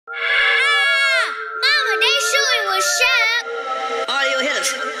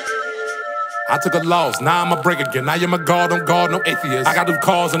I took a loss, now I'm a break again. Now I'm a guard, don't guard, no atheist. I got them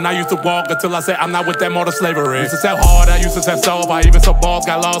calls and I used to walk until I said I'm not with that more to slavery. Used to sell hard, I used to sell soft. I even sold balls,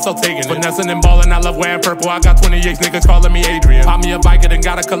 got lost, so taking it. Finessing and balling, I love wearing purple. I got 28 niggas calling me Adrian. Pop me a bike and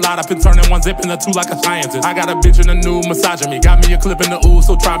got a collide. I've been turning one zip into two like a scientist. I got a bitch in the nude massaging me. Got me a clip in the ooze,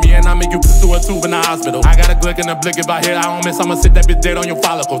 so try me and I make you piss through a tube in the hospital. I got a glick and a blick if I hit, I don't miss. I'ma sit that bitch dead on your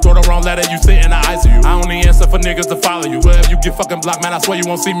follicle. Throw the wrong letter, you sit in the ICU. I only answer for niggas to follow you. But if you get fucking blocked, man, I swear you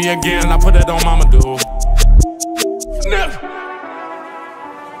won't see me again. I put that on mama, dude. Finesse.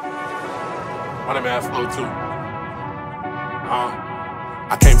 My name is Flow too.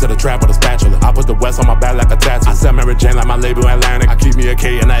 I came to the trap with a spatula. I put the West on my back like a tattoo. I sell Mary Jane like my label Atlantic. I keep me a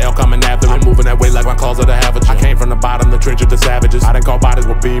K and a L coming after it. I'm moving that way like my closet to have a gym. I came from the bottom, the trench of the savages. I done call bodies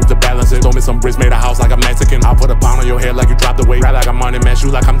with beams to balance it. Told me some bricks made a house like a Mexican. I put a pound on your head like you dropped the weight. Rap like a money man,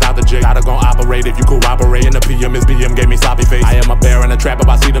 shoot like I'm Dr. J. Gotta gon' operate if you cooperate. In the PM, Miss BM gave me sloppy face. I am a bear in a trap, if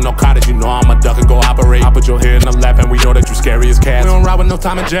I see the narcotics, you know I'm a duck and go operate. I put your head in the lap and we know that you scary as cats. We don't ride with no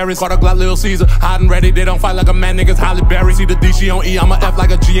Tom and Jerry's. Caught a Glock, Little Caesar. Hot and ready, they don't fight like a man, niggas Holly Berry. See the D, she on E, I'm a F like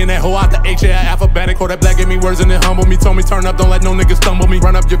a G in that hoe. Out the H, yeah, alphabetic. Call that black, gave me words and then humble me. Told me turn up, don't let no niggas stumble me.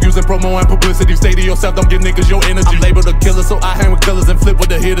 Run up your views and promo and publicity. Stay to yourself, don't give niggas your energy. I'm labeled a killer, so I hang with killers and flip with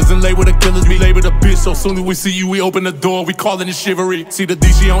the hitters and lay with the killers. We labeled a bitch, so soon as we see you, we open the door. We callin' it chivalry. See the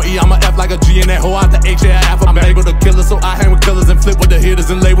D, she on E, I'm a F like a G in that hoe. Out the H, yeah, alphabetic.